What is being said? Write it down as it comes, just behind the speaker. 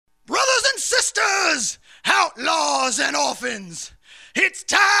Prisoners, outlaws, and orphans, it's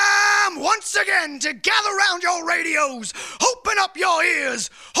time once again to gather round your radios, open up your ears,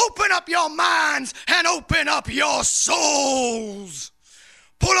 open up your minds, and open up your souls.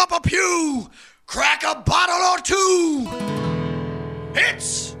 Pull up a pew, crack a bottle or two.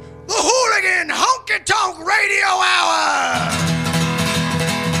 It's the Hooligan Honky Tonk Radio Hour.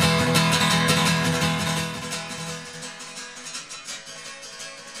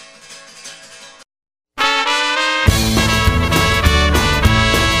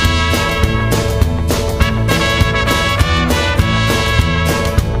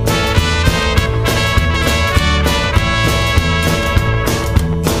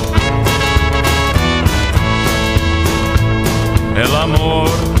 El amor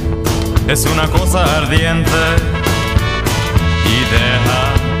es una cosa ardiente y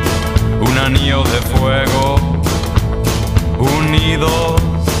deja un anillo de fuego, unidos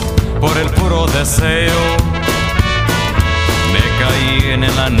por el puro deseo. Me caí en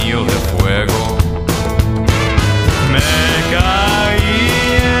el anillo de fuego, me caí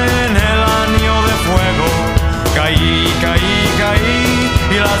en el anillo de fuego, caí, caí, caí,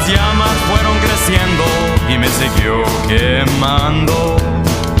 y las llamas fueron creciendo y me siguió quemando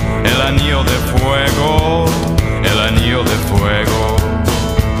el anillo de fuego, el anillo de fuego.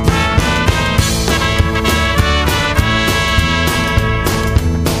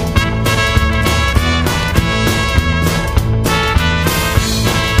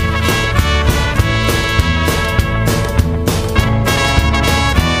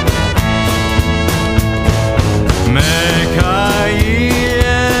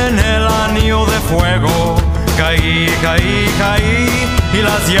 Caí, caí, y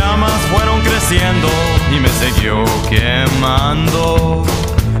las llamas fueron creciendo y me siguió quemando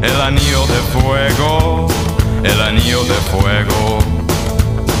el anillo de fuego, el anillo de fuego.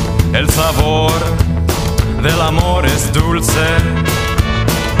 El sabor del amor es dulce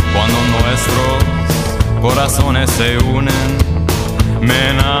cuando nuestros corazones se unen. Me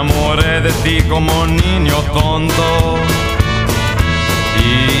enamoré de ti como niño tonto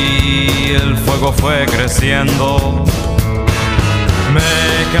y el fuego fue creciendo. Me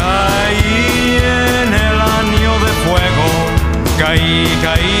caí en el anillo de fuego, caí,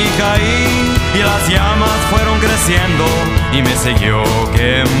 caí, caí, y las llamas fueron creciendo y me siguió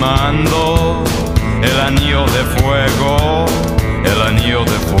quemando el anillo de fuego, el anillo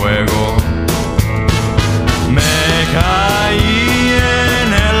de fuego. Me caí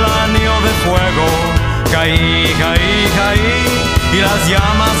en el anillo de fuego, caí, caí, caí, y las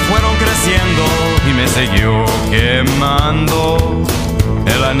llamas fueron creciendo y me siguió quemando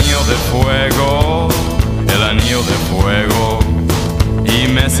el anillo de fuego, el anillo de fuego. Y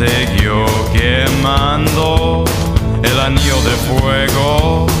me siguió quemando el anillo de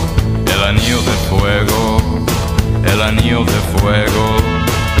fuego, el anillo de fuego, el anillo de fuego,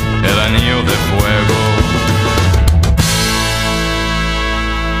 el anillo de fuego.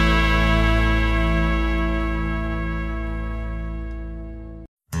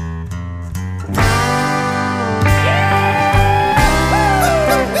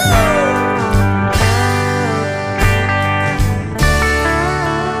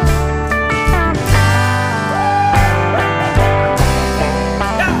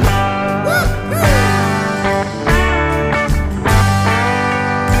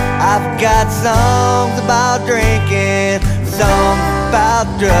 Got songs about drinking, songs about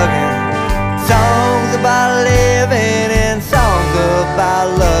drugging, songs about living, and songs about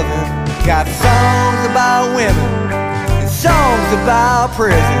loving. Got songs about women, and songs about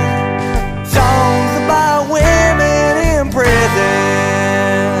prison, songs about women in prison.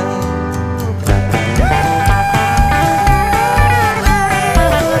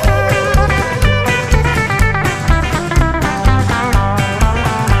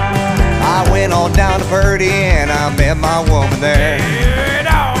 On down to Purdy and I met my woman there.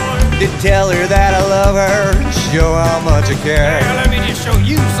 Didn't tell her that I love her, show how much I care. Hey, let me just show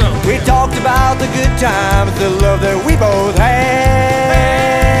you something. We talked about the good times, the love that we both had,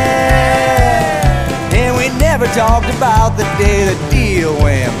 and we never talked about the day the deal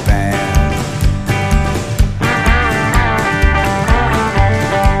went bad.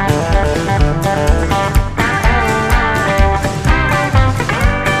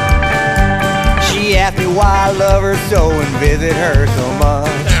 She asked me why I love her so and visit her so much.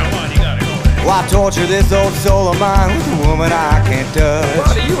 Why torture this old soul of mine with a woman I can't touch?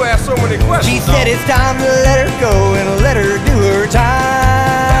 Why do you ask so many questions? She said it's time to let her go and let her do her time.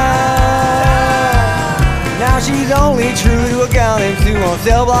 Now she's only true to a gal named Sue on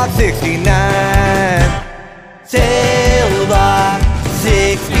cell block 69. Cell block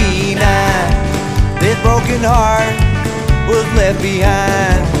 69. broken heart was left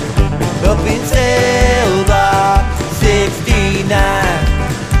behind up in cell block 69.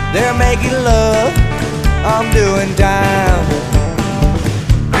 They're making love, I'm doing time.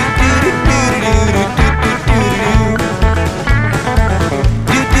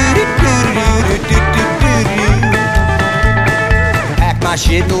 Packed my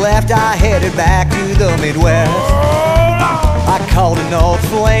shit and left, I headed back to the Midwest. I called an old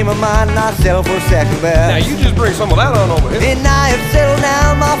flame of mine and I settled for second best. Now you just bring some of that on over here. And I have settled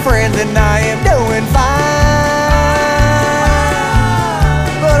down, my friends, and I am doing fine.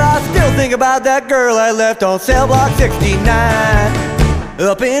 But I still think about that girl I left on cell block 69.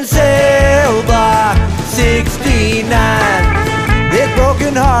 Up in cell block 69. This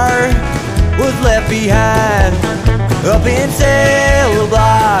broken heart was left behind. Up in cell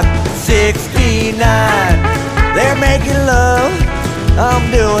block 69. They're making love, I'm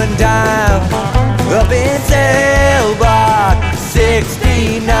doing time. Up in cell block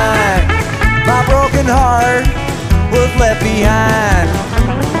 69. My broken heart was left behind.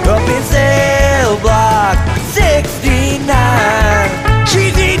 Up in cell block 69.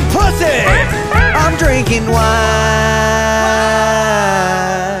 She's eating pussy, I'm drinking wine.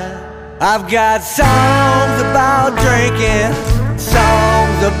 I've got songs about drinking,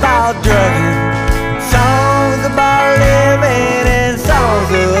 songs about drugging, songs about living and songs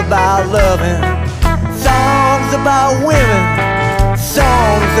about loving, songs about women,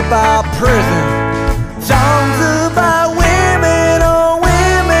 songs about prison, songs about women or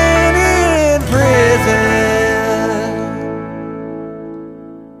women in prison.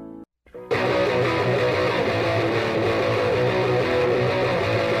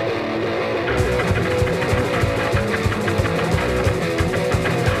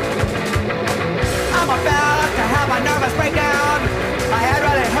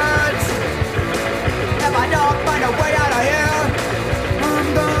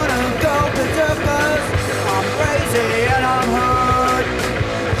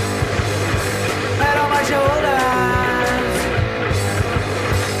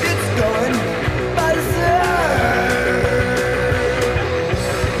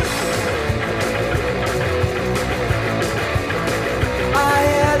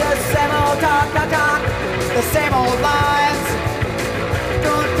 The same old lines.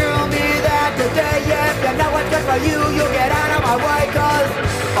 Don't tell me that today. If you know what's good for you, you'll get out of my way. Cause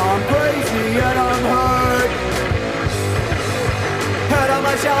I'm crazy and I'm hurt. Hurt on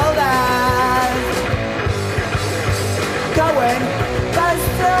my shoulders. Going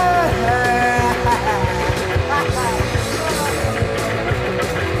faster.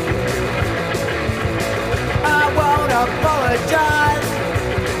 I won't apologize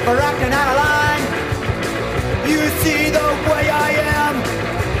for acting out of line. You see the way I am.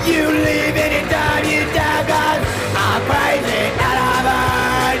 You leave anytime you die. Cause I'm crazy and I'm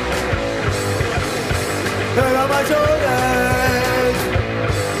hurt. Hurt on my shoulders.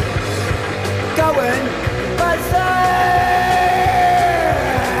 Going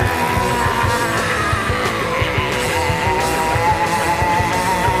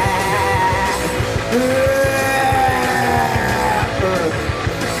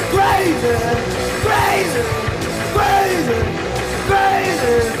crazy,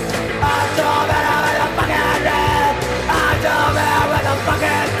 crazy. I'm so bad with the fucking red. I'm so bad with the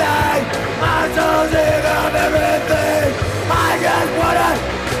fucking thing. I'm so sick of everything. I just wanna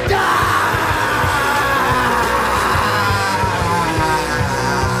die.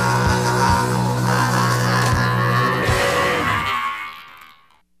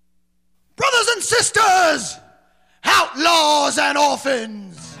 Brothers and sisters, outlaws and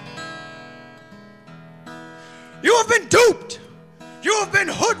orphans, you have been duped. You have been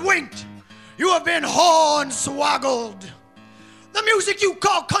hoodwinked. You have been hornswoggled. The music you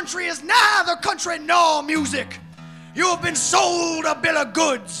call country is neither country nor music. You have been sold a bill of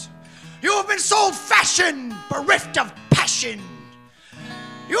goods. You have been sold fashion bereft of passion.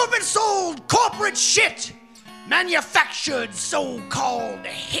 You have been sold corporate shit, manufactured so-called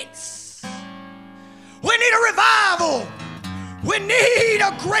hits. We need a revival. We need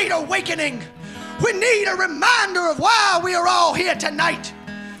a great awakening. We need a reminder of why we are all here tonight.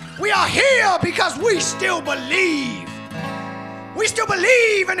 We are here because we still believe. We still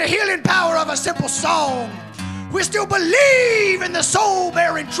believe in the healing power of a simple song. We still believe in the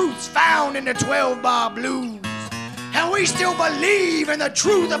soul-bearing truths found in the 12-bar blues. And we still believe in the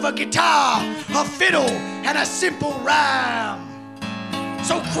truth of a guitar, a fiddle, and a simple rhyme.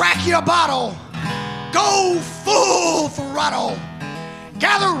 So crack your bottle, go full throttle.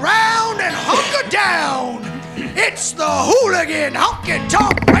 Gather round and hunker down. It's the Hooligan Honky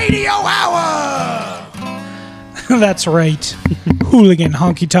Tonk Radio Hour. That's right. Hooligan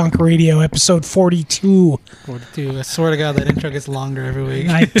Honky Tonk Radio, episode 42. 42. I swear to God, that intro gets longer every week.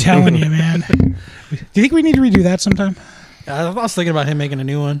 I'm telling you, man. Do you think we need to redo that sometime? I was thinking about him making a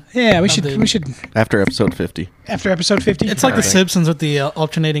new one. Yeah, we should. After episode 50. After episode 50? It's like The Simpsons with the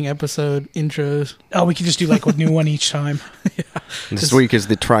alternating episode intros. Oh, we could just do like a new one each time. This week is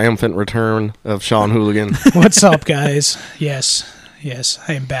the triumphant return of Sean Hooligan. What's up, guys? Yes,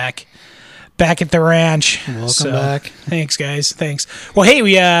 I am back. Back at the ranch. Welcome back. Thanks, guys. Thanks. Well, hey,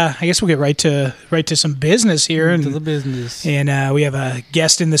 we I guess we'll get right to some business here. To the business. And we have a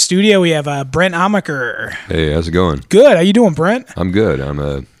guest in the studio. We have Brent Amaker. Hey, how's it going? Good. How you doing, Brent? I'm good.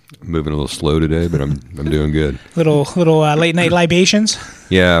 I'm moving a little slow today, but I'm doing good. Little late night libations.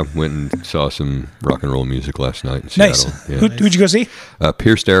 Yeah, went and saw some rock and roll music last night in Nice. Seattle. Yeah. Who'd you go see?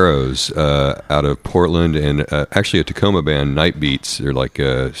 Pierced Arrows out of Portland, and actually a Tacoma band, Night Beats. They're like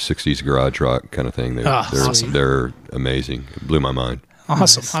a 60s garage rock kind of thing. They're awesome. They're amazing. It blew my mind.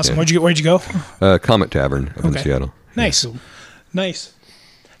 Awesome. Yeah. Where'd you go? Comet Tavern up in Seattle. Nice. Nice.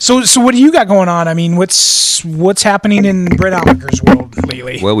 So what do you got going on? I mean, what's happening in Brent Amaker's world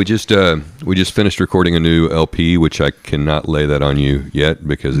lately? Well, we just finished recording a new LP, which I cannot lay that on you yet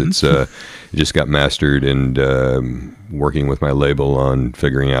because it just got mastered, and working with my label on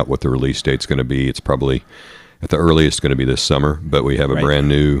figuring out what the release date's going to be. It's probably at the earliest going to be this summer, but we have a brand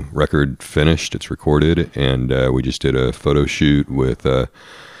new record finished. It's recorded, and we just did a photo shoot with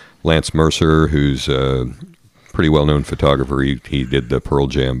Lance Mercer, who's pretty well-known photographer. He did the Pearl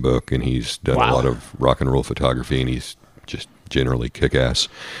Jam book, and he's done a lot of rock and roll photography, and he's just generally kick-ass.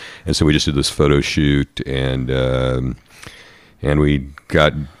 And so we just did this photo shoot, and we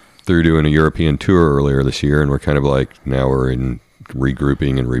got through doing a European tour earlier this year, and we're kind of like, now we're in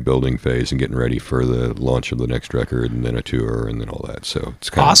regrouping and rebuilding phase and getting ready for the launch of the next record, and then a tour, and then all that. So it's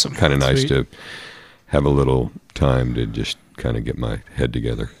kind awesome. Kind of nice Sweet. to have a little time to just kind of get my head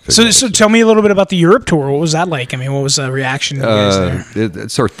together. So tell me a little bit about the Europe tour. What was that like? I mean, what was the reaction to you guys there?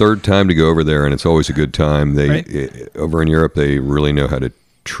 It's our third time to go over there, and it's always a good time. Over in Europe, they really know how to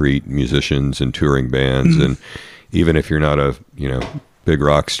treat musicians and touring bands, and even if you're not a big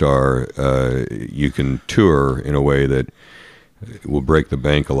rock star, you can tour in a way that will break the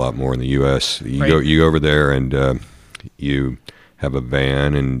bank a lot more in the U.S. You go over there, and you have a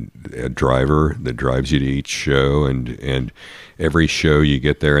van and a driver that drives you to each show, and every show you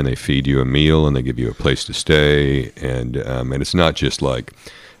get there and they feed you a meal and they give you a place to stay, and it's not just like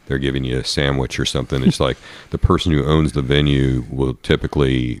they're giving you a sandwich or something. It's like the person who owns the venue will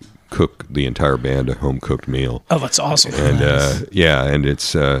typically cook the entire band a home cooked meal. Oh, that's awesome. And and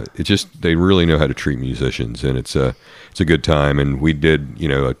it's just, they really know how to treat musicians, and it's a good time. And we did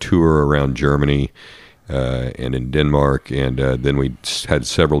a tour around Germany and in Denmark, and then we had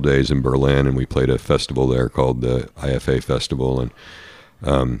several days in Berlin, and we played a festival there called the IFA Festival,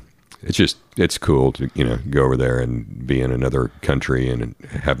 and it's cool to go over there and be in another country and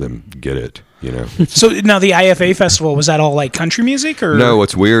have them get it. So now the IFA Festival, was that all like country music, or no?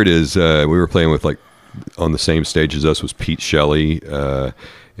 What's weird is we were playing with, like, on the same stage as us was Pete Shelley,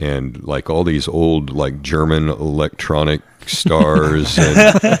 and like all these old, like, German electronic stars,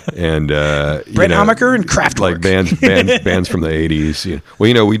 and Brent Amaker and Kraftwerk, like bands from the 80s.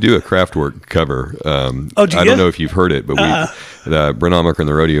 Well, we do a Kraftwerk cover. I don't know if you've heard it, but Brent Amaker and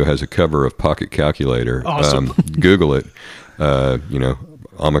the Rodeo has a cover of Pocket Calculator. Awesome. Google it.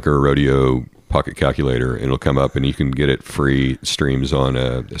 Amaker Rodeo Pocket Calculator, and it'll come up, and you can get it free. It streams on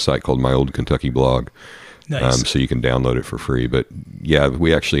a site called My Old Kentucky Blog. Nice. So you can download it for free. But yeah,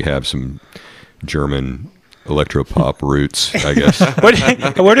 we actually have some German electro-pop roots, I guess.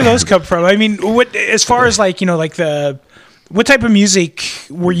 Where do those come from? I mean, as far as like what type of music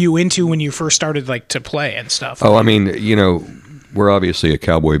were you into when you first started to play and stuff? Oh, I mean, we're obviously a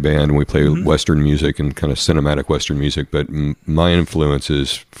cowboy band, and we play Western music and kind of cinematic Western music, but my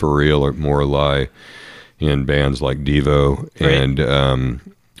influences for real more lie in bands like Devo and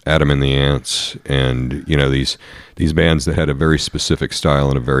Adam and the Ants, and these bands that had a very specific style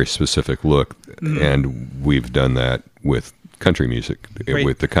and a very specific look, and we've done that with country music,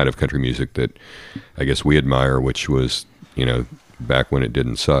 with the kind of country music that I guess we admire, which was back when it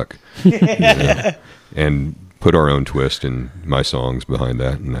didn't suck, and put our own twist in my songs behind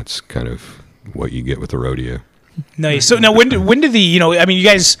that, and that's kind of what you get with the Rodeo. Nice. So now, when did the you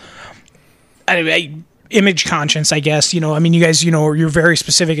guys, image conscious, I guess. You guys, you're very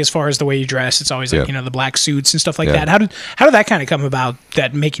specific as far as the way you dress. It's always like the black suits and stuff like that. How did that kind of come about,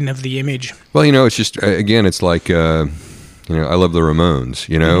 that making of the image? Well, it's just, again, it's like I love the Ramones,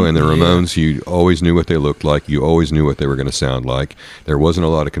 and the Ramones, you always knew what they looked like. You always knew what they were going to sound like. There wasn't a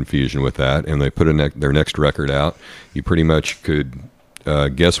lot of confusion with that. And they put their next record out. You pretty much could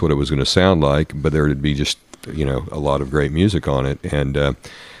guess what it was going to sound like, but there would be just, a lot of great music on it. And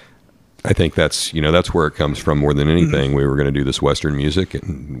I think that's where it comes from more than anything. We were going to do this Western music,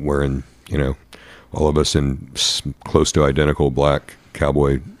 and wearing, all of us in close to identical black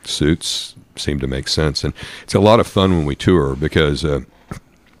cowboy suits seemed to make sense. And it's a lot of fun when we tour because,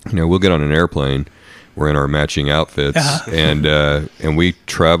 we'll get on an airplane, we're in our matching outfits, and we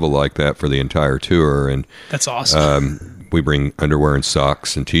travel like that for the entire tour. And that's awesome. We bring underwear and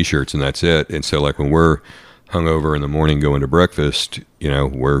socks and T-shirts, and that's it. And so, like, when we're hungover in the morning going to breakfast,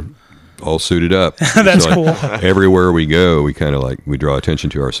 we're all suited up. That's so, cool. Everywhere we go, we kind of we draw attention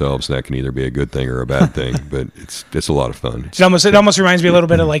to ourselves, and that can either be a good thing or a bad thing. But it's a lot of fun. It almost reminds me a little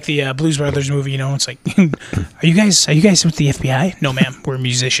bit of like the Blues Brothers movie. It's like, are you guys with the FBI? No, ma'am, we're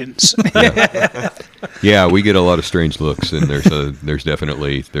musicians. Yeah, we get a lot of strange looks, and there's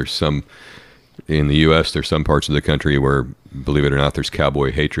some in the U.S. There's some parts of the country where, believe it or not, there's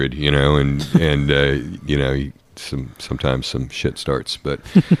cowboy hatred. Sometimes some shit starts, but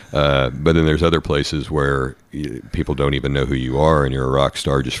then there's other places where people don't even know who you are, and you're a rock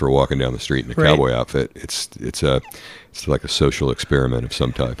star just for walking down the street in a cowboy outfit. It's like a social experiment of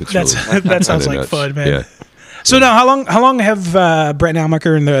some type. That sounds like fun, man. Yeah. So now, how long have Brett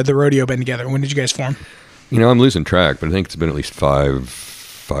Nalmacher and the rodeo been together? When did you guys form? I'm losing track, but I think it's been at least 5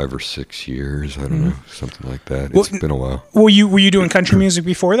 or 6 years. I don't know, something like that. It's been a while. Were you doing country music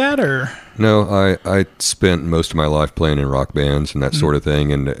before that, or? No, I spent most of my life playing in rock bands and that sort of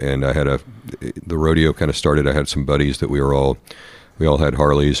thing, and I had the rodeo kind of started. I had some buddies that we all had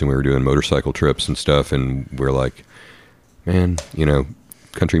Harleys, and we were doing motorcycle trips and stuff, and we're like, man,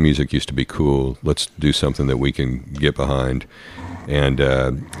 country music used to be cool. Let's do something that we can get behind. And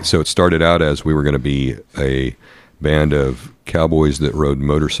so it started out as we were going to be a band of cowboys that rode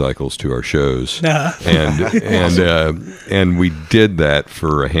motorcycles to our shows, and we did that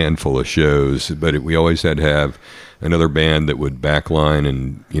for a handful of shows. But we always had to have another band that would backline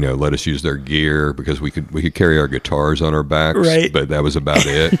and let us use their gear, because we could carry our guitars on our backs, right. But that was about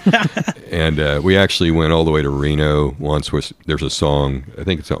it. And we actually went all the way to Reno once. There's a song, I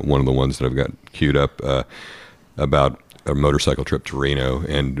think it's one of the ones that I've got queued up, about a motorcycle trip to Reno,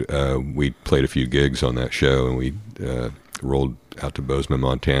 and we played a few gigs on that show, and we rolled out to Bozeman,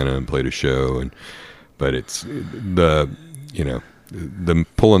 Montana, and played a show. But it's the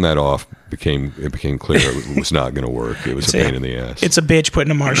pulling that off became clear it was not going to work. It was a pain in the ass. It's a bitch putting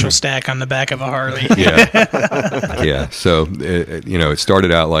a Marshall stack on the back of a Harley. Yeah. So it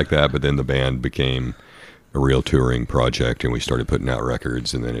started out like that, but then the band became a real touring project, and we started putting out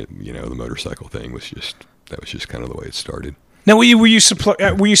records, and then the motorcycle thing was just kind of the way it started. Now, were you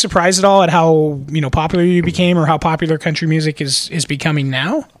surprised at all at how popular you became, or how popular country music is becoming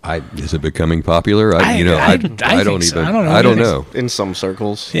now? Is it becoming popular? I don't know. In some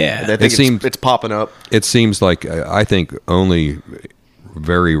circles, yeah, I think it's popping up. It seems like I think only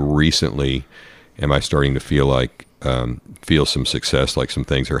very recently am I starting to feel some success, like some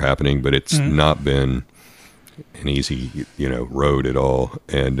things are happening, but it's not been an easy road at all.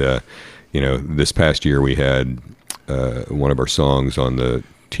 And this past year we had one of our songs on the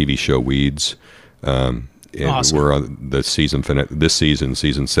TV show Weeds. And awesome. We're on the season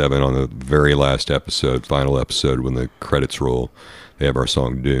 7, on the very last final episode, when the credits roll, they have our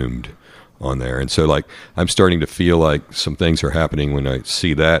song Doomed on there. And so I'm starting to feel like some things are happening when I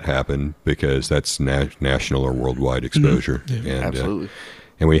see that happen, because that's national or worldwide exposure. Yeah, absolutely.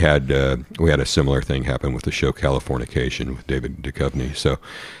 And we had a similar thing happen with the show Californication with David Duchovny. So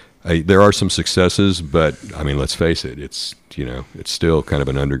there are some successes, but let's face it, it's still kind of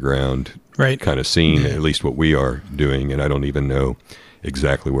an underground kind of scene, at least what we are doing, and I don't even know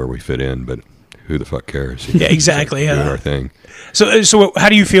exactly where we fit in, but who the fuck cares? Yeah, exactly. Doing our thing. So how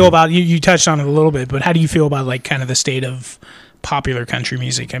do you feel about, you touched on it a little bit, but how do you feel about kind of the state of popular country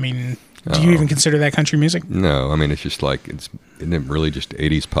music? Do you even consider that country music? No, it's just isn't it really just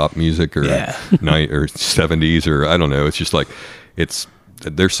 80s pop music or or 70s, or I don't know. It's just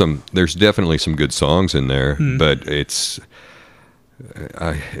there's definitely some good songs in there, but it's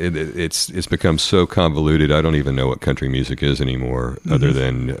become so convoluted. I don't even know what country music is anymore, other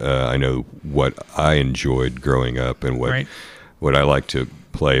than I know what I enjoyed growing up and what I like to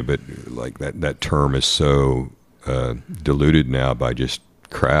play. But that term is so diluted now by just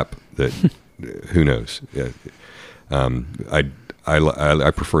crap that who knows.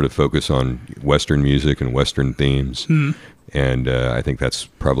 I prefer to focus on Western music and Western themes. And I think that's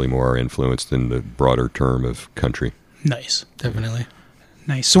probably more our influence than the broader term of country. Nice. Definitely.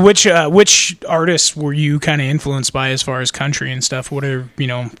 Nice. So which artists were you kind of influenced by as far as country and stuff? What are,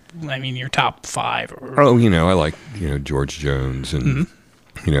 your top 5? Oh, I like, George Jones and,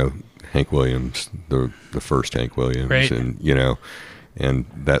 Hank Williams, the first Hank Williams, right. and, and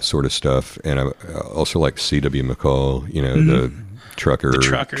that sort of stuff. And I also like C.W. McCall, the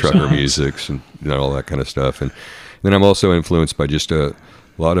trucker music and all that kind of stuff. And then I'm also influenced by just a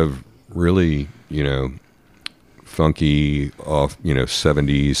lot of really, funky off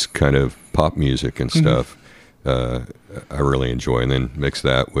 70s kind of pop music and stuff. I really enjoy, and then mix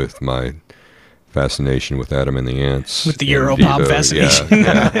that with my fascination with Adam and the Ants, with the Europop fascination.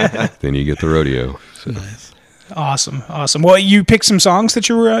 Yeah. Then you get the rodeo. So. Nice. Awesome. Well, you picked some songs that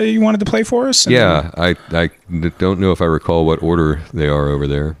you wanted to play for us. Yeah, I don't know if I recall what order they are over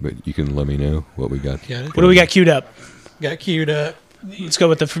there, but you can let me know what we got. What do we got queued up? Got queued up. Let's go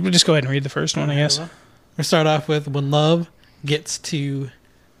with just go ahead and read the first one, I guess. We'll start off with When Love Gets to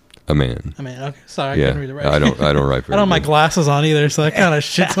a Man. Okay, sorry, I couldn't read it right. I don't write very I don't have my glasses on either, so that kind of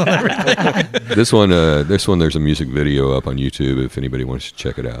shits on everything. This one, there's a music video up on YouTube if anybody wants to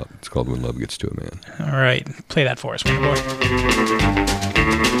check it out. It's called When Love Gets to a Man. All right, play that for us, my boy.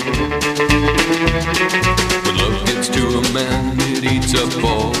 When love gets to a man, it eats up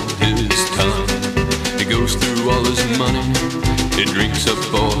all his time. It goes through all his money, it drinks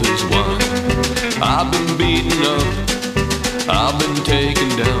up all his wine. I've been beaten up, I've been taken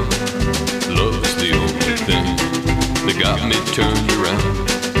down. Love's the only thing that got me turned around.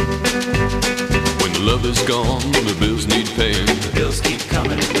 When the love is gone, the bills need paying. The bills keep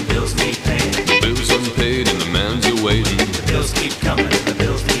coming, the bills need paying. The bills unpaid and the man's awaiting. The bills keep coming, the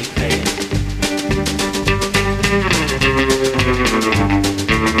bills need paying.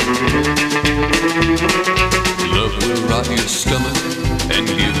 Love will rot your stomach and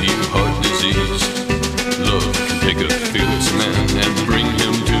give you heart disease. Love can take a fearless man and bring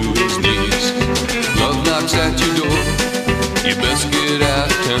him to his knees. Love knocks at your door, you best get out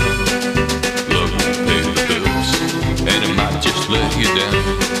of town. Love won't pay the bills, and it might just let you down.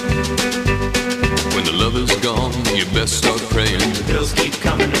 When the love is gone, you best start praying. The bills keep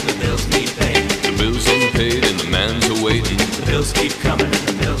coming and the bills need paying. The bills unpaid and the man's awaiting. The bills keep coming and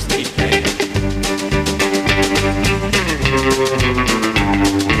the bills need paying.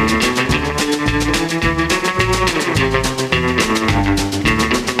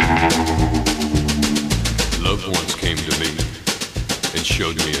 Love once came to me and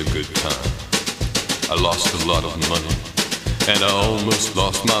showed me a good time. I lost a lot of money and I almost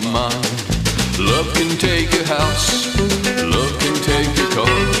lost my mind. Love can take your house, love can take your car.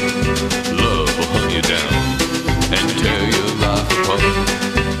 Love will hunt you down and tear your life apart.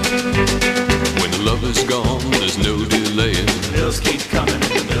 When the love is gone, there's no delaying. The bills keep coming and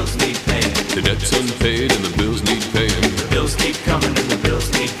the bills need paying. The debt's unpaid and the bills need paying. The bills keep coming and the bills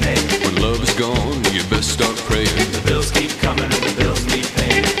need paying. When love is gone, you best start praying. The bills keep coming and the bills need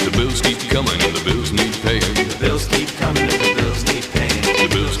paying. The bills keep coming and the bills need paying. The bills keep coming and the bills need paying. The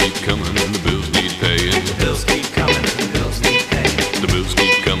bills keep coming and the bills need paying. The bills keep coming and the bills need paying. The bills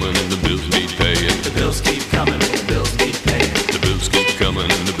keep coming and the bills need paying. The bills keep coming and the bills need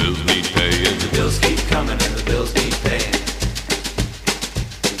paying. The bills keep coming and the bills need paying.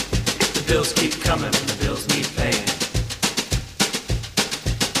 The bills keep coming and the bills need paying. The bills keep coming and the bills need paying.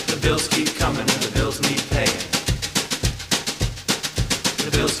 The bills keep coming and the bills need paying.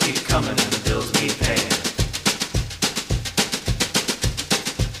 The bills keep coming and the bills need paying.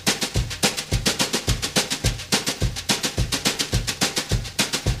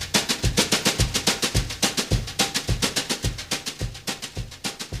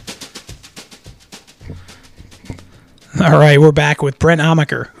 All right, we're back with Brent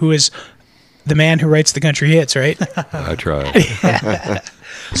Amaker, who is the man who writes the country hits, right? I try.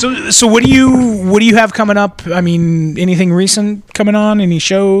 So what do you have coming up? I mean, anything recent coming on? Any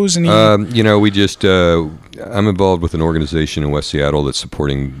shows? We just I'm involved with an organization in West Seattle that's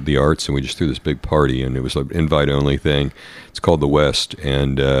supporting the arts, and we just threw this big party, and it was an invite-only thing. It's called The West,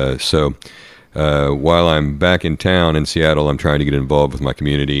 and while I'm back in town in Seattle, I'm trying to get involved with my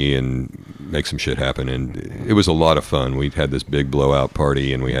community and make some shit happen. And it was a lot of fun. We had this big blowout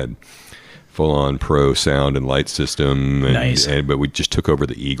party, and we had full-on pro sound and light system. And, nice. But we just took over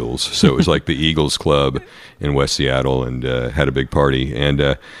the Eagles. So it was like the Eagles Club in West Seattle, and had a big party.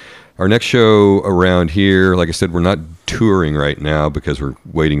 And our next show around here, like I said, we're not touring right now because we're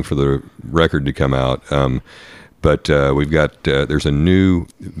waiting for the record to come out. But we've got there's a new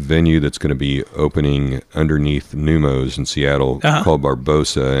venue that's going to be opening underneath Numos in Seattle called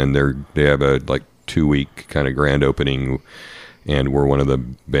Barbosa, and they have a 2-week kind of grand opening and we're one of the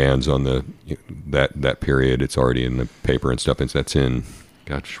bands on that period. It's already in the paper and stuff. And that's in,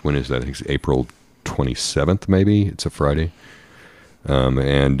 gosh, when is that? I think it's April 27th, maybe. It's a Friday.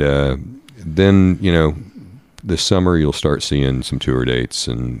 Then, this summer you'll start seeing some tour dates,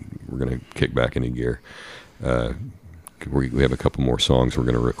 and we're going to kick back into gear. We have a couple more songs we're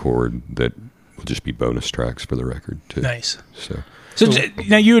going to record that will just be bonus tracks for the record too. Nice. So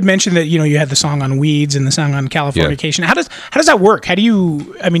now you had mentioned that you had the song on Weeds and the song on Californication. Yeah. How does that work? Do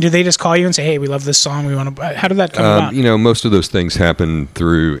they just call you and say, "Hey, we love this song. We want to"? How did that come about? Most of those things happen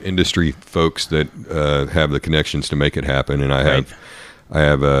through industry folks that have the connections to make it happen, and I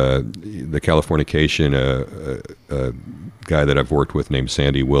have the Californication, a guy that I've worked with named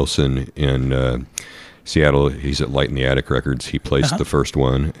Sandy Wilson in Seattle. He's at Light in the Attic Records. He placed the first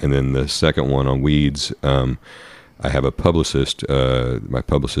one, and then the second one on Weeds. I have a publicist. My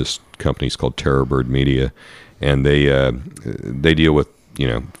publicist company is called Terrorbird Media, and they deal with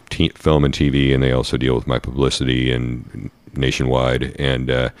film and TV, and they also deal with my publicity and nationwide.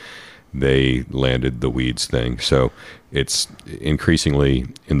 And they landed the Weeds thing. So it's increasingly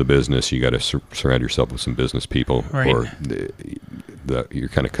in the business. You got to surround yourself with some business people, or you're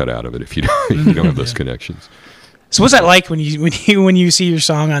kind of cut out of it if you don't have those connections. So what's that like when you see your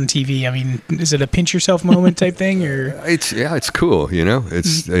song on TV? I mean, is it a pinch yourself moment type thing, or it's cool,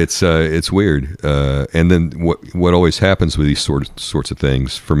 it's weird. And then what always happens with these sorts of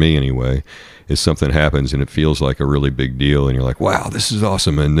things, for me anyway, is something happens and it feels like a really big deal, and you're like, wow, this is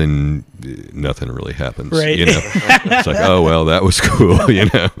awesome, and then nothing really happens. Right. It's like, oh well, that was cool,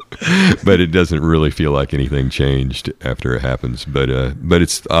 but it doesn't really feel like anything changed after it happens. But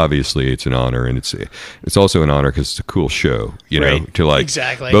it's obviously it's an honor, and it's also an honor because it's a cool show. To like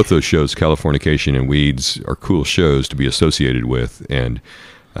exactly. Both those shows, Californication and Weeds, are cool shows to be associated with. And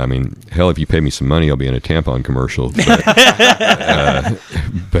I mean, hell, if you pay me some money, I'll be in a tampon commercial.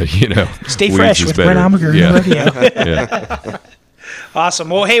 But stay fresh with Brent Omiger on the radio. Yeah. Awesome.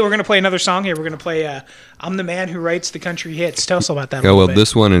 Well, hey, we're going to play another song here. We're going to play "I'm the Man Who Writes the Country Hits." Tell us about that. Yeah, well,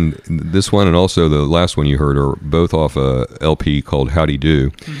 this one and also the last one you heard are both off a LP called Howdy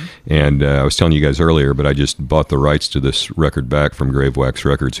Do. Mm-hmm. And I was telling you guys earlier, but I just bought the rights to this record back from Gravewax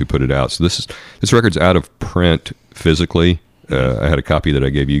Records, who put it out. So this record's out of print physically. I had a copy that I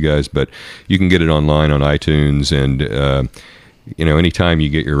gave you guys, but you can get it online on iTunes. And anytime you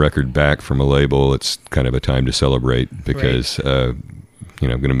get your record back from a label, it's kind of a time to celebrate, because I'm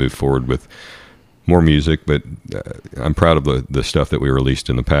going to move forward with more music. But I'm proud of the stuff that we released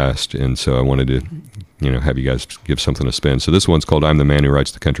in the past, and so I wanted to have you guys give something a spin. So this one's called "I'm the Man Who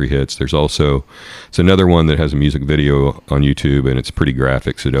Writes the Country Hits." It's another one that has a music video on YouTube, and it's pretty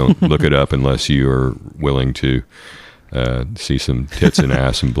graphic, so don't look it up unless you are willing to see some tits and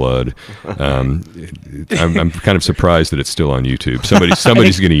ass and blood. I'm kind of surprised that it's still on YouTube.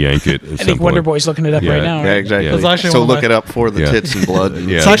 Somebody's going to yank it. I think Wonder Boy's looking it up right now. Yeah, exactly. Yeah. So look it up for the tits and blood.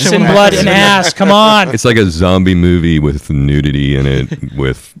 Tits and blood and ass. Come on. It's like a zombie movie with nudity in it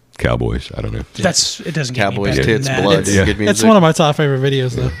with cowboys. I don't know. It doesn't get cowboys, any tits, blood. Good music. It's one of my top favorite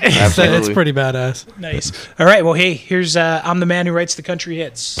videos, though. Absolutely. It's pretty badass. Nice. All right. Well, hey, here's "I'm the Man Who Writes the Country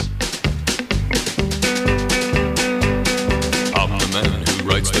Hits."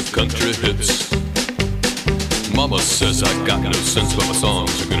 Writes the country hits. Mama says I got no sense, but my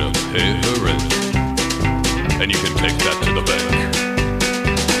songs are gonna pay her rent, and you can take that to the bank.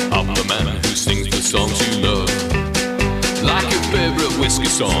 I'm the man who sings the songs you love, like your favorite whiskey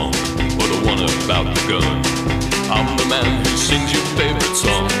song or the one about the gun. I'm the man who sings your favorite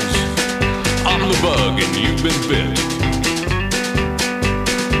songs. I'm the bug and you've been bit.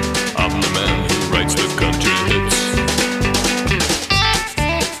 I'm the man who writes the country hits.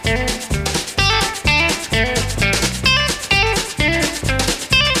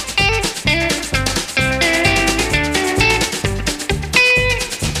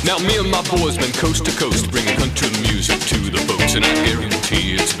 Now me and my boys been coast to coast, bringing country music to the folks, and I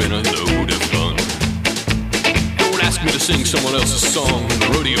guarantee it's been a load of fun. Don't ask me to sing someone else's song,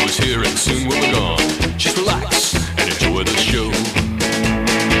 the rodeo is here and soon we'll be gone. Just relax and enjoy the show.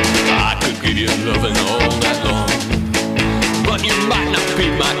 I could give you loving all night long, but you might not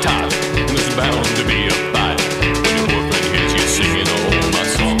be my type, and there's bound to be a fight when your boyfriend hears you singing all my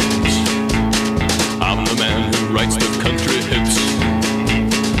songs. I'm the man who writes the country hits.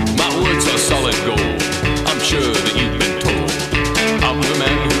 Words are solid gold, I'm sure that you've been told. I'm the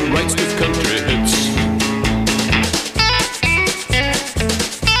man who writes the country hits.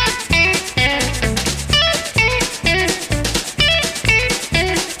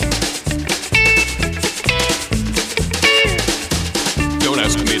 Don't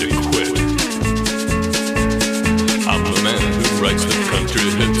ask me to quit. I'm the man who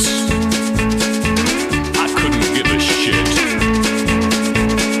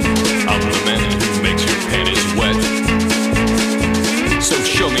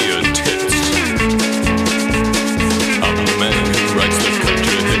your tits. I'm the man who writes the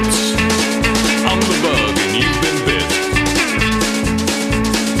country hits. I'm the bug and you've been bit.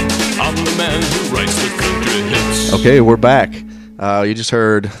 I'm the man who writes the country hits. Okay, we're back. You just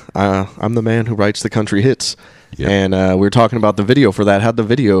heard I'm the man who writes the country hits. Yep. And we were talking about the video for that. How'd the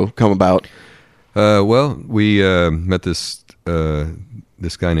video come about? Well, we met this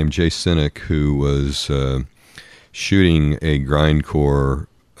guy named Jay Cynic who was shooting a grindcore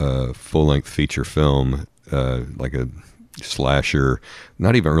full-length feature film, like a slasher,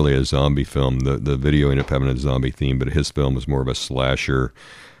 not even really a zombie film. The video ended up having a zombie theme, but his film was more of a slasher,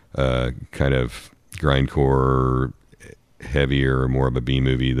 kind of grindcore, heavier, more of a B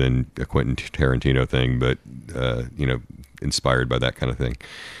movie than a Quentin Tarantino thing, but inspired by that kind of thing.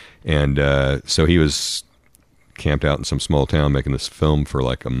 And so he was camped out in some small town making this film for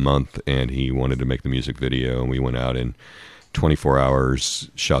like a month, and he wanted to make the music video, and we went out in 24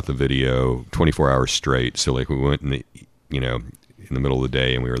 hours, shot the video 24 hours straight. So like we went in the middle of the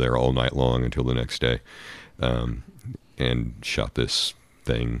day, and we were there all night long until the next day, and shot this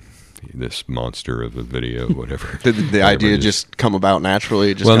thing, this monster of a video, whatever. Did the idea just come about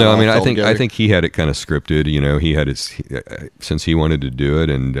naturally? Well, no, I mean, I think he had it kind of scripted. He had since he wanted to do it,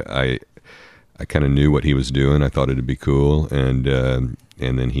 and I kind of knew what he was doing. I thought it'd be cool, and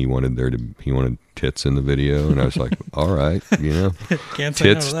then he wanted tits in the video, and I was like, all right,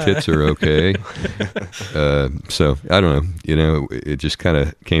 tits are okay. So I don't know, it just kind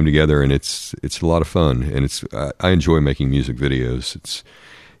of came together, and it's a lot of fun, and I enjoy making music videos. It's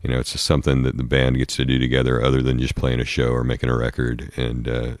just something that the band gets to do together, other than just playing a show or making a record, and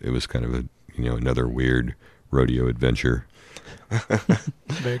it was kind of another weird rodeo adventure.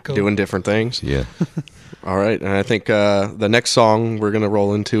 Very cool. Doing different things. Yeah. All right, and I think the next song we're going to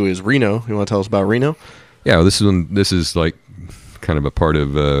roll into is Reno. You want to tell us about Reno? Yeah, well, this is like kind of a part of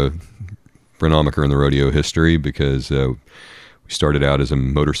Brenomiker in the rodeo history, because we started out as a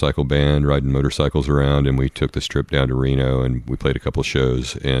motorcycle band, riding motorcycles around, and we took this trip down to Reno, and we played a couple of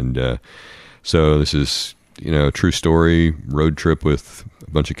shows. And so this is, a true story road trip with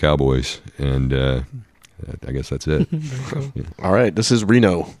a bunch of cowboys, and I guess that's it. Cool. Yeah. All right, this is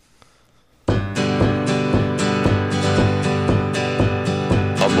Reno.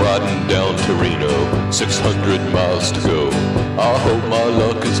 I'm riding down to Reno, 600 miles to go. I hope my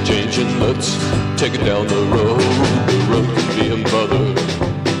luck is changing. Let's take it down the road. The road can be a mother.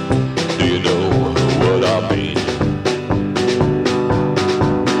 Do you know what I mean?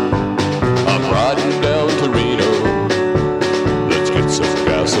 I'm riding down to Reno. Let's get some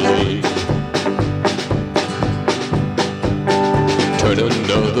gasoline. Turn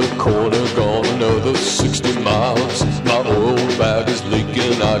another corner, gone another 60 miles. My oil bag is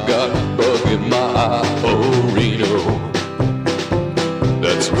leaking, I got a bug in my eye. Oh, Reno,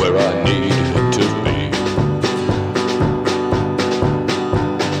 that's where I need to be.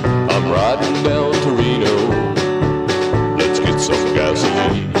 I'm riding down to Reno. Let's get some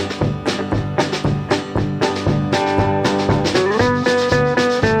gasoline.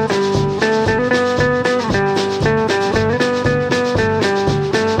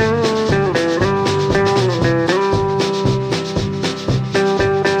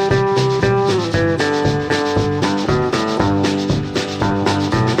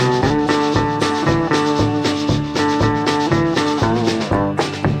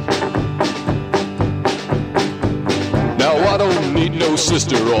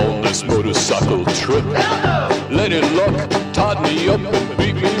 Sister on this motorcycle trip. Lady Luck tied me up and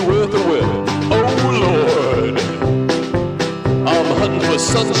beat me with a whip. Oh Lord, I'm hunting for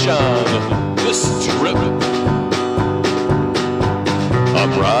sunshine this trip.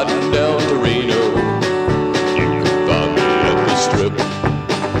 I'm riding down to Reno. You can find me at the strip.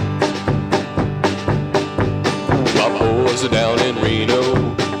 My boys are down in Reno,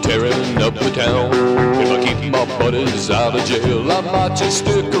 tearing up the town. If I keep my buddies out of jail, I might just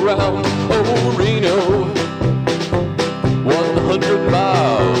stick around. Oh, Reno, 100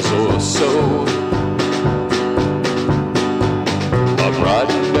 miles or so. I'm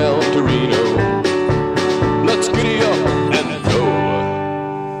riding down to Reno. Let's giddy up and go.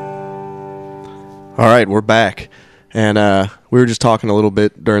 All right, we're back. And we were just talking a little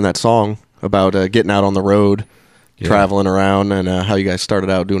bit during that song about getting out on the road, traveling around, and how you guys started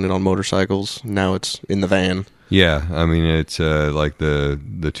out doing it on motorcycles. Now it's in the van. Yeah, I mean, it's like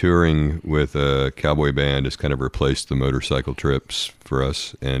the touring with a cowboy band has kind of replaced the motorcycle trips for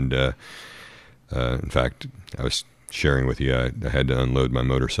us. And in fact, I was sharing with you, I had to unload my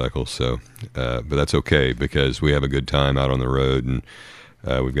motorcycle. So, but that's okay, because we have a good time out on the road, and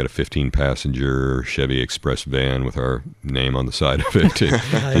We've got a 15-passenger Chevy Express van with our name on the side of it,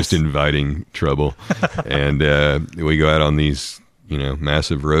 just inviting trouble. And we go out on these,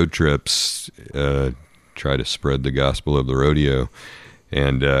 massive road trips, try to spread the gospel of the rodeo.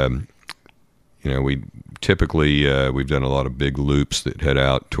 And, we typically, we've done a lot of big loops that head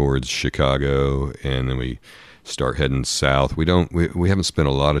out towards Chicago, and then we start heading south. We haven't spent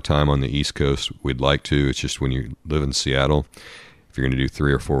a lot of time on the East Coast. We'd like to. It's just when you live in Seattle, if you're going to do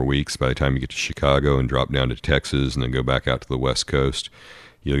 3 or 4 weeks, by the time you get to Chicago and drop down to Texas and then go back out to the West Coast,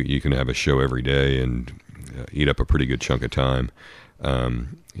 you can have a show every day and eat up a pretty good chunk of time.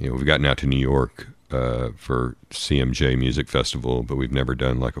 We've gotten out to New York for CMJ Music Festival, but we've never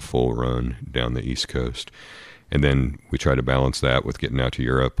done like a full run down the East Coast. And then we try to balance that with getting out to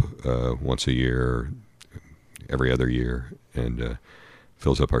Europe once a year, every other year, and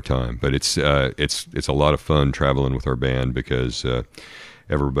fills up our time. But it's a lot of fun traveling with our band because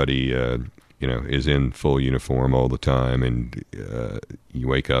everybody is in full uniform all the time, and you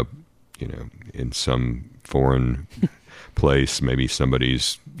wake up in some foreign place, maybe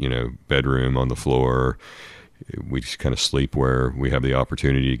somebody's bedroom on the floor. We just kind of sleep where we have the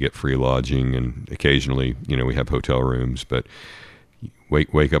opportunity to get free lodging, and occasionally we have hotel rooms, but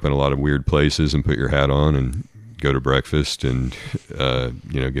wake up in a lot of weird places and put your hat on and go to breakfast and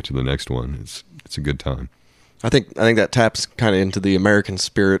get to the next one. It's a good time. I think that taps kind of into the American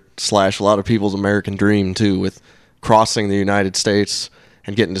spirit / a lot of people's American dream too, with crossing the United States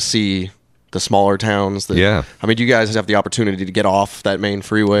and getting to see the smaller towns. Yeah. I mean, you guys have the opportunity to get off that main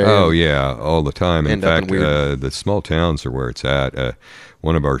freeway. Oh yeah, all the time. In fact, the small towns are where it's at.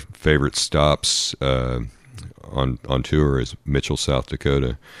 One of our favorite stops on tour is Mitchell, South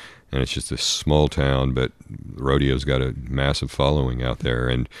Dakota. And it's just a small town, but rodeo's got a massive following out there.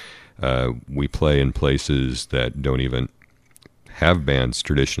 And we play in places that don't even have bands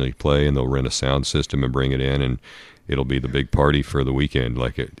traditionally play, and they'll rent a sound system and bring it in, and it'll be the big party for the weekend.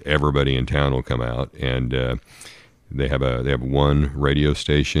 Like everybody in town will come out, and they have one radio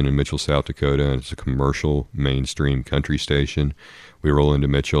station in Mitchell, South Dakota, and it's a commercial mainstream country station. We roll into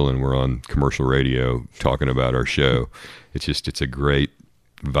Mitchell, and we're on commercial radio talking about our show. It's a great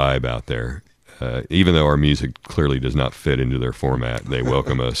vibe out there. Even though our music clearly does not fit into their format, they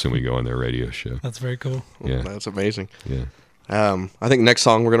welcome us and we go on their radio show. That's very cool. Yeah, that's amazing. Yeah. I think next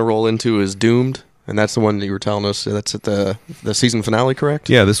song we're going to roll into is Doomed, and that's the one that you were telling us that's at the season finale, correct?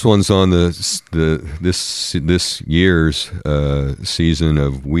 Yeah, this one's on this year's season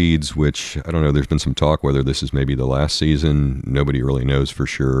of Weeds, which I don't know. There's been some talk whether this is maybe the last season. Nobody really knows for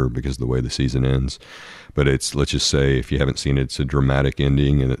sure because of the way the season ends. But let's just say, if you haven't seen it, it's a dramatic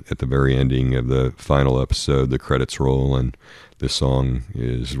ending, and at the very ending of the final episode, the credits roll, and this song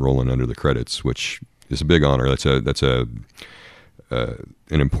is rolling under the credits, which is a big honor. That's an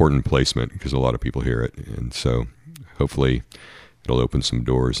important placement because a lot of people hear it, and so hopefully it'll open some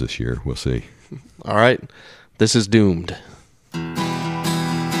doors this year. We'll see. All right, this is Doomed.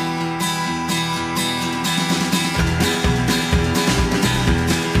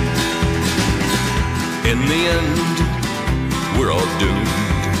 In the end, we're all doomed.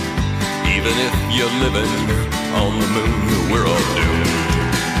 Even if you're living on the moon, we're all doomed.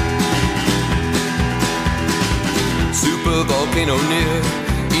 Super volcano near.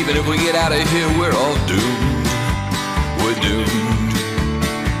 Even if we get out of here, we're all doomed. We're doomed.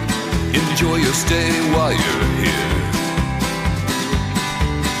 Enjoy your stay while you're here.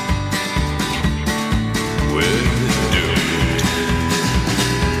 We're doomed.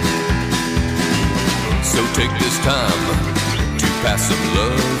 So take this time to pass some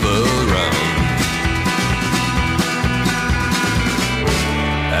love around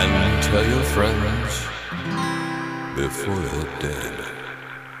and tell your friends before they're dead.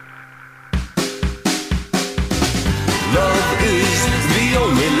 Love is the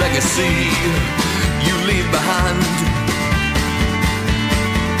only legacy you leave behind.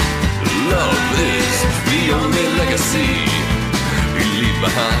 Love is the only legacy you leave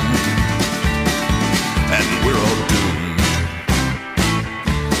behind. And we're all doomed.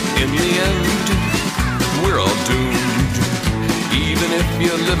 In the end, we're all doomed. Even if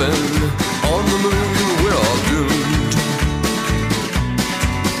you're living on the moon, we're all doomed.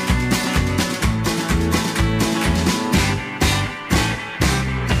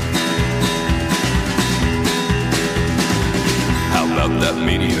 How about that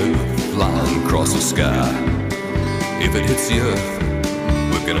meteor flying across the sky? If it hits the earth,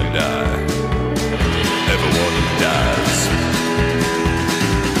 we're gonna die. Everyone dies.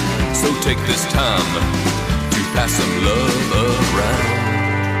 So take this time to pass some love around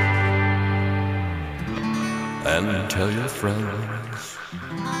and tell your friends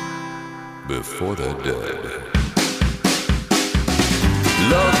before they're dead.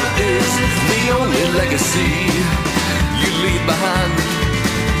 Love is the only legacy you leave behind.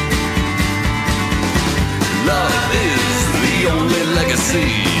 Love is the only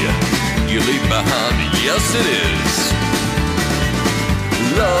legacy you leave behind. Yes, it is.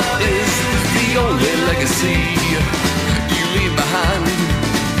 Love is the only legacy you leave behind.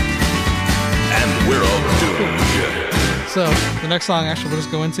 And we're all doomed. So the next song actually we'll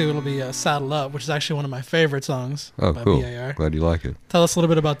just go into, it'll be Saddle Up, which is actually one of my favorite songs. Oh, by cool. BAR. Glad you like it. Tell us a little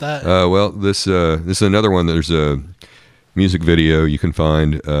bit about that. Well, this is another one. There's a music video you can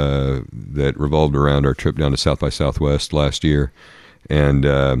find that revolved around our trip down to South by Southwest last year. And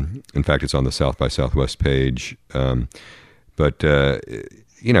in fact, it's on the South by Southwest page. But the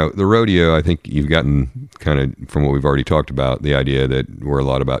rodeo, I think you've gotten kind of from what we've already talked about, the idea that we're a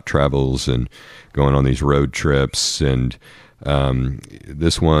lot about travels and going on these road trips. And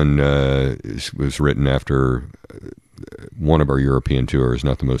this one was written after one of our European tours,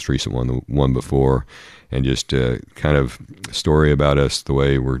 not the most recent one, the one before. And just kind of a story about us, the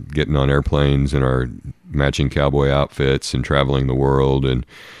way we're getting on airplanes in our matching cowboy outfits and traveling the world. And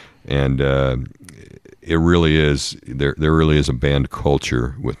it really is, there really is a band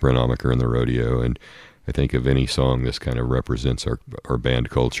culture with Brent Amaker and the rodeo. And I think of any song, this kind of represents our band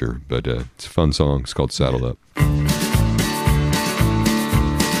culture. But it's a fun song. It's called Saddle Up.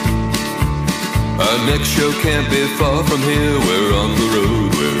 Our next show can't be far from here. We're on the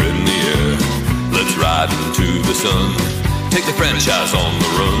road, we're in the air. Let's ride into the sun. Take the franchise on the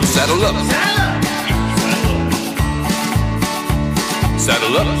run. Saddle up. Saddle up.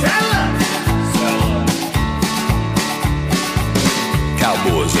 Saddle up. Saddle up. Saddle up.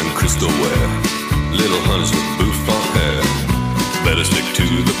 Cowboys in crystal wear. Little hunters with bouffant hair. Better stick to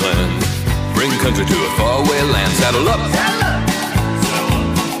the plan. Bring country to a faraway land. Saddle up. Saddle up.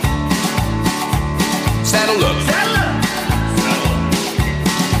 Saddle up. Saddle up.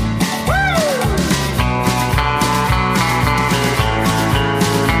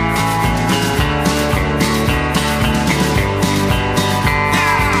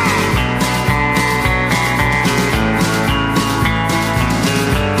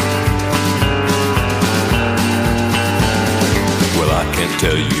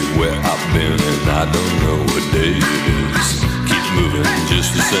 Tell you where I've been and I don't know what day it is. Keep moving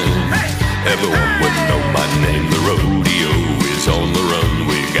just the same. Everyone would know my name. The rodeo is on the run.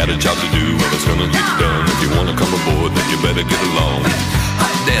 We got a job to do and it's gonna get done. If you wanna come aboard, then you better get along.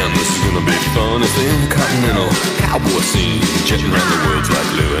 Hot damn, this is gonna be fun. It's the intercontinental cowboy scene. Jetting around the woods like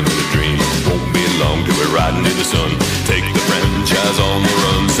living in a dream. Won't be long till we're riding in the sun. Take the franchise on the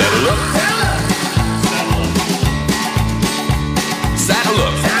run. Saddle up. Saddle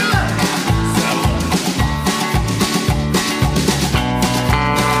up. Saddle up. Saddle up.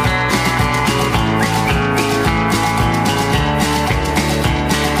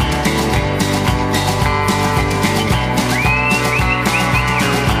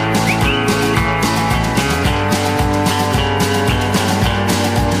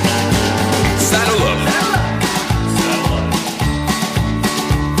 Saddle up. Saddle up.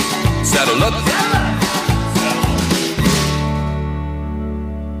 Saddle up. Saddle up.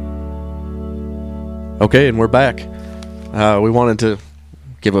 Okay, and we're back. We wanted to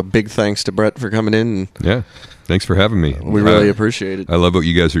give a big thanks to Brett for coming in. Yeah, thanks for having me. We really appreciate it. I love what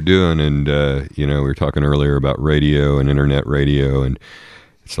you guys are doing, and we were talking earlier about radio and internet radio, and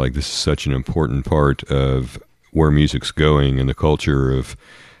it's like this is such an important part of where music's going and the culture of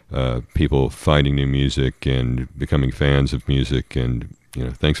people finding new music and becoming fans of music. And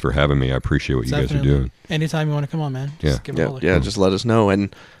thanks for having me. I appreciate what you guys are doing. Anytime you want to come on, man. Just give a holler. Yeah, just let us know.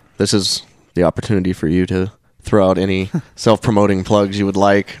 And this is the opportunity for you to throw out any self-promoting plugs you would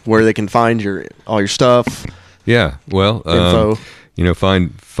like, where they can find all your stuff. Yeah, well, info.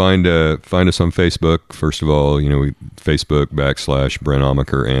 Find us on Facebook. First of all, Facebook / Brent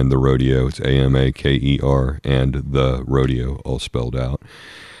Amaker and the Rodeo. It's AMAKER and the Rodeo, all spelled out.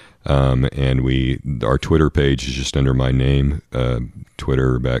 And our Twitter page is just under my name,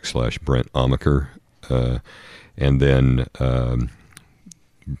 Twitter / Brent Amaker, and then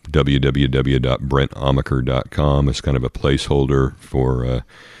www.brentamaker.com is kind of a placeholder for a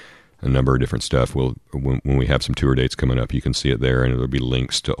number of different stuff. When we have some tour dates coming up, you can see it there, and there'll be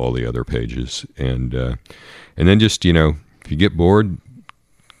links to all the other pages. And then just if you get bored,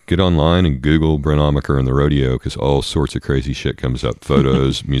 get online and Google Brent Amaker and the Rodeo, because all sorts of crazy shit comes up: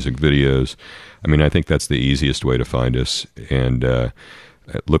 photos, music videos. I mean, I think that's the easiest way to find us. And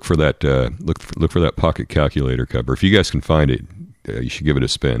look for that look for that pocket calculator cover. If you guys can find it, you should give it a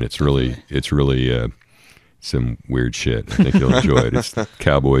spin. It's really some weird shit. I think you'll enjoy it. It's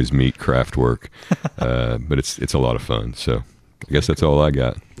cowboys meet craft work, but it's a lot of fun. So I guess that's all I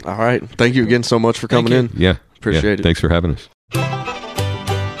got. All right. Thank you again so much for coming in. Yeah. Appreciate it. Thanks for having us.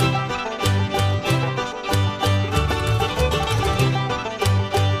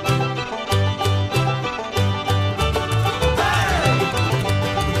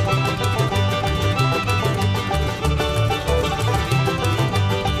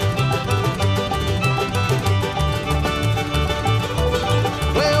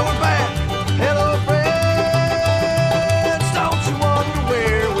 Well, we're back. Hello, friends. Don't you wonder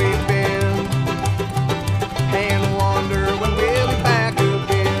where we've been? And wonder when we'll be back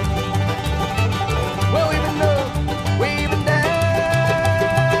again. Well, we've been up, we've been down,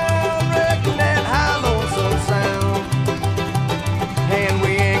 wrecking that high lonesome sound. And we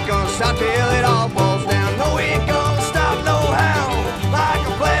ain't gonna stop till it all falls down. No, we ain't gonna stop no how. Like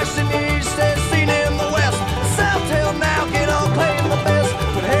a flash in the east as seen in the west. South till now, get on playing the best.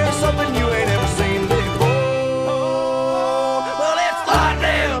 But here's something you ain't ever seen before. Well, it's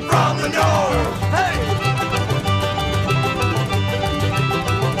lightning from the north. Hey!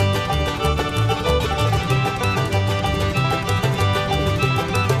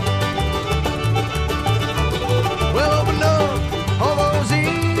 Well, open up all those ears.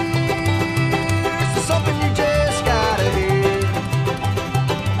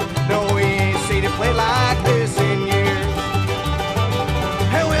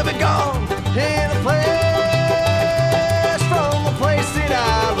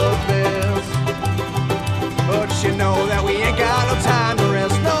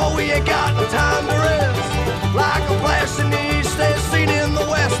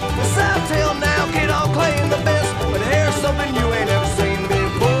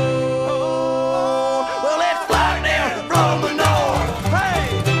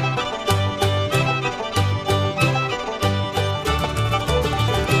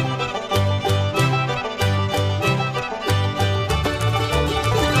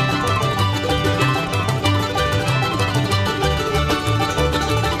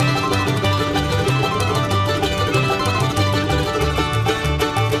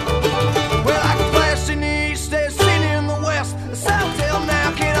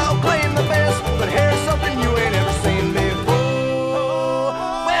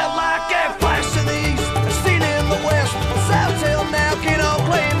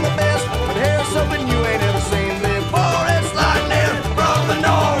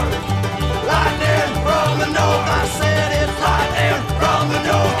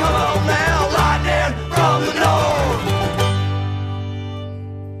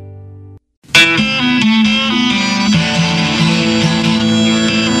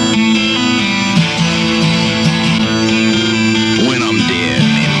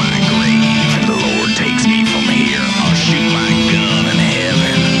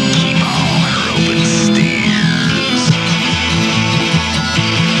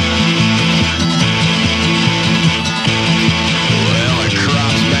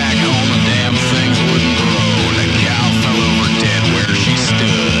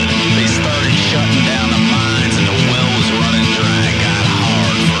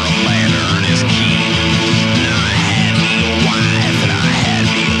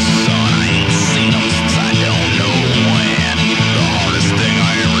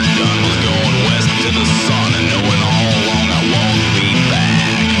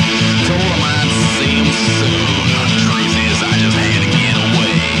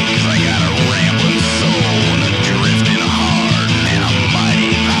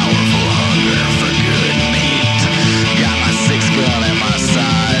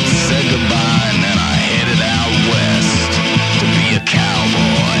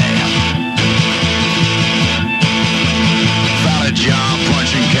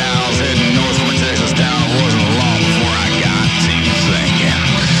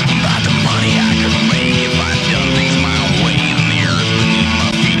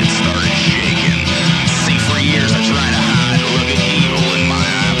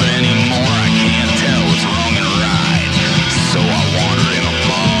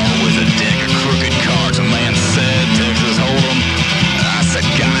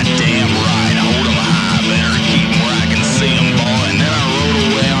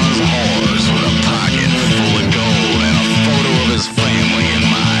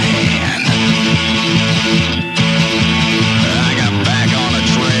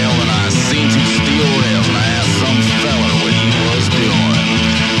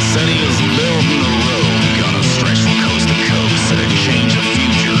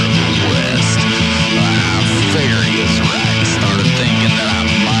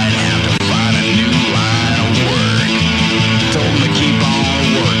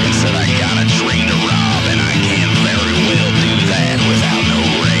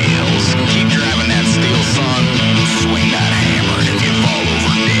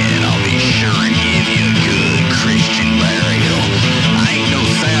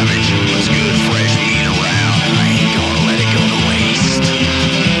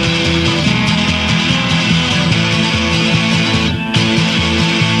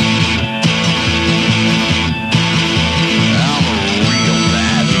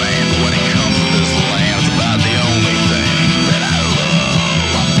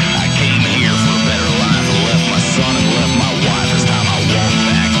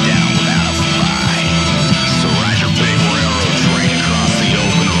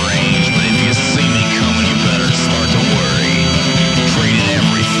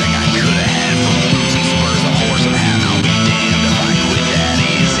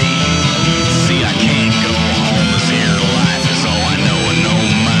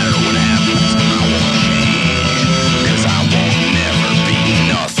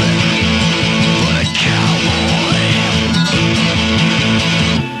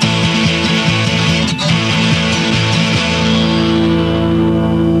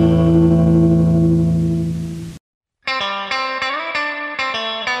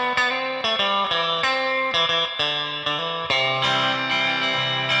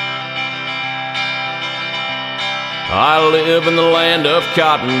 I live in the land of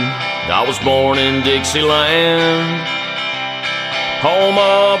cotton. I was born in Dixieland, home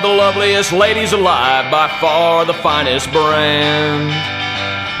of the loveliest ladies alive, by far the finest brand.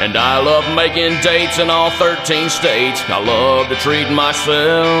 And I love making dates in all 13 states. I love to treat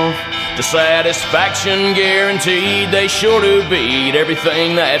myself to satisfaction guaranteed. They sure do beat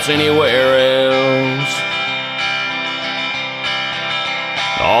everything that's anywhere else.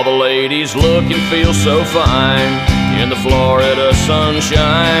 All the ladies look and feel so fine in the Florida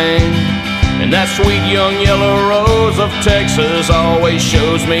sunshine. And that sweet young yellow rose of Texas always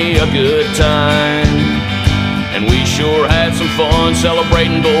shows me a good time. And we sure had some fun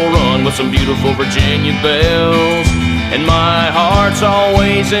celebrating Bull Run with some beautiful Virginia belles. And my heart's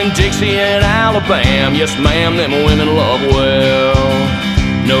always in Dixie and Alabama. Yes, ma'am, them women love well.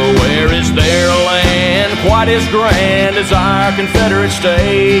 Nowhere is there a land quite as grand as our Confederate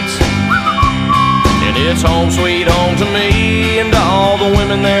States. And it's home sweet home to me, and all the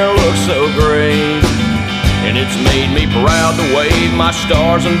women there look so great. And it's made me proud to wave my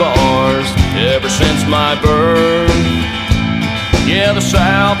stars and bars ever since my birth. Yeah, the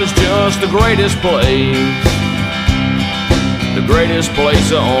South is just the greatest place, the greatest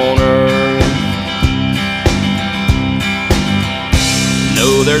place on earth.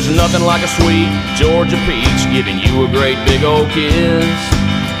 No, there's nothing like a sweet Georgia peach giving you a great big old kiss,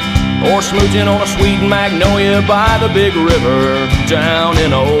 or smooching on a sweet magnolia by the big river down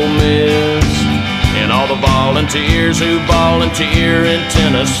in Ole Miss. And all the volunteers who volunteer in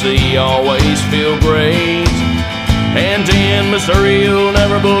Tennessee always feel great. And in Missouri you'll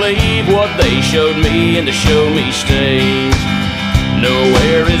never believe what they showed me in the Show Me state.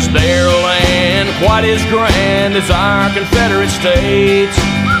 Nowhere is there a land quite as grand as our Confederate States.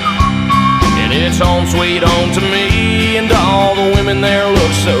 And it's home sweet home to me, and all the women there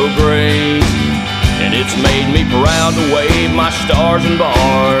look so great. And it's made me proud to wave my stars and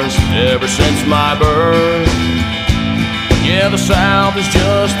bars ever since my birth. Yeah, the South is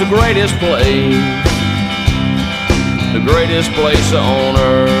just the greatest place, the greatest place on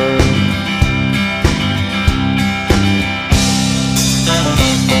earth.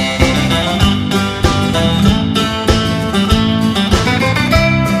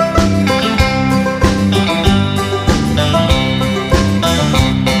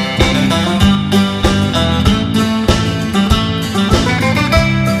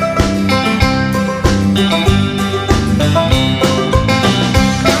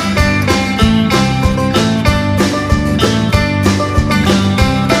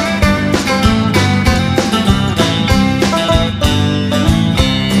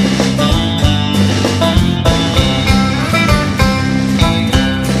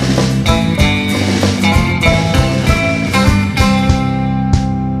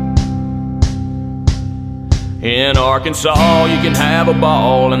 In Arkansas, you can have a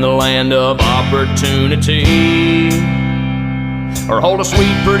ball in the land of opportunity, or hold a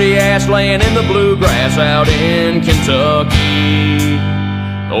sweet, pretty ass laying in the bluegrass out in Kentucky,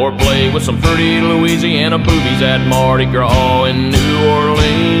 or play with some pretty Louisiana boobies at Mardi Gras in New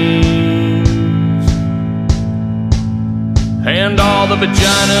Orleans. And all the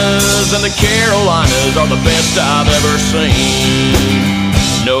vaginas in the Carolinas are the best I've ever seen.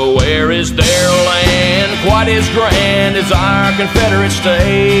 Nowhere is there a land quite as grand as our Confederate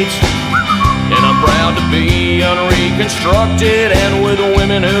States. And I'm proud to be unreconstructed and with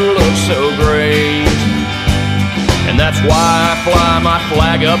women who look so great. And that's why I fly my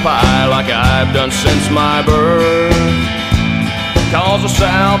flag up high like I've done since my birth. 'Cause the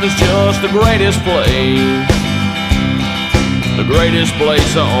South is just the greatest place, the greatest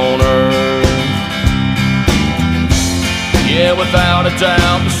place on earth. Yeah, without a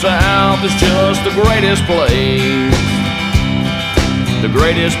doubt, the South is just the greatest place, the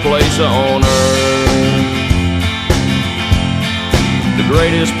greatest place on earth, the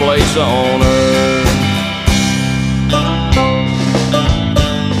greatest place on earth.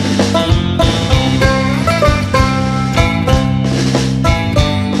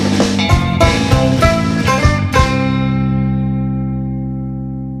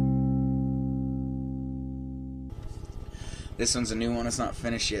 This one's a new one. It's not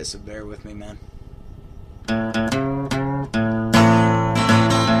finished yet, so bear with me, man.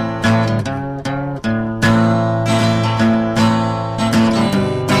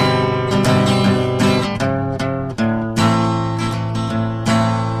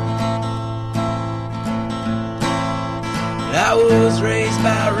 I was raised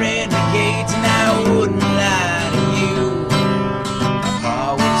by renegades, and I wouldn't lie to you. My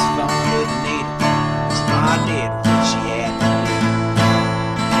pa was fond of native, so I did what she had to do.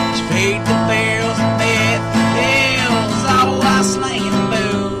 She paid the fare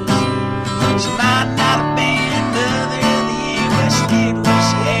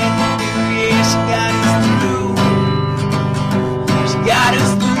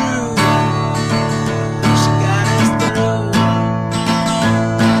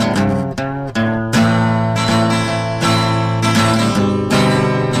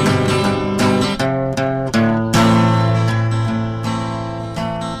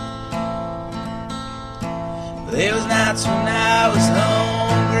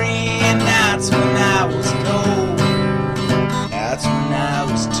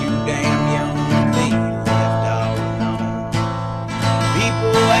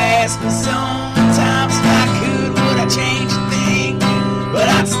ask me sometimes if I could, would I change a thing? But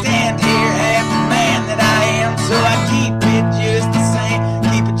I'd stand here half the man that I am, so I keep it just the same,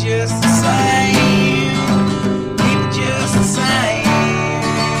 keep it just the same, keep it just the same,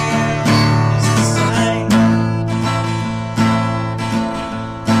 just the same.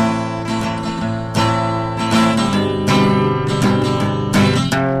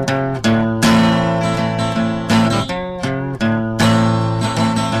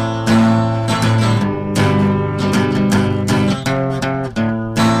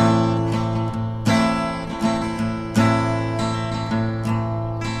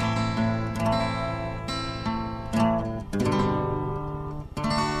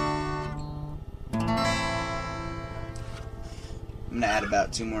 I'm gonna add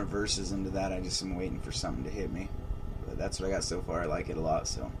about 2 more verses into that. I just am waiting for something to hit me. But that's what I got so far. I like it a lot,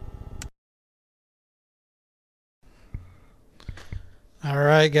 so. All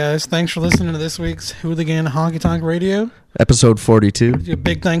right, guys. Thanks for listening to this week's Hooligan Honky Tonk Radio. Episode 42. A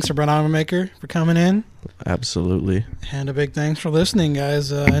big thanks to Brett Armamaker for coming in. Absolutely. And a big thanks for listening,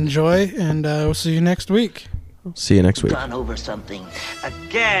 guys. Enjoy, and we'll see you next week. See you next week. Gone over something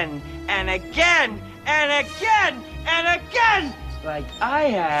again and again and again and again. Like I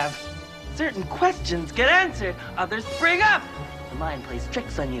have. Certain questions get answered, others spring up. The mind plays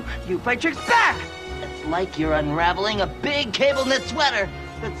tricks on you. You play tricks back. It's like you're unraveling a big cable knit sweater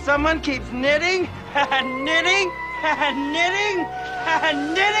that someone keeps knitting and knitting and knitting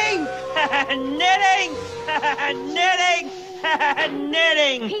and knitting and knitting and knitting and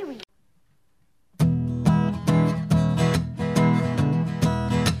knitting.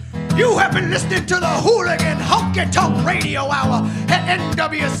 You have been listening to the Hooligan Honky Tonk Radio Hour at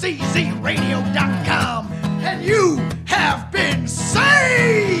nwczradio.com, and you have been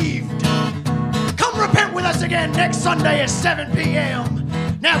saved! Come repent with us again next Sunday at 7 p.m.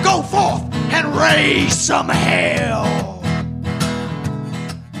 Now go forth and raise some hell!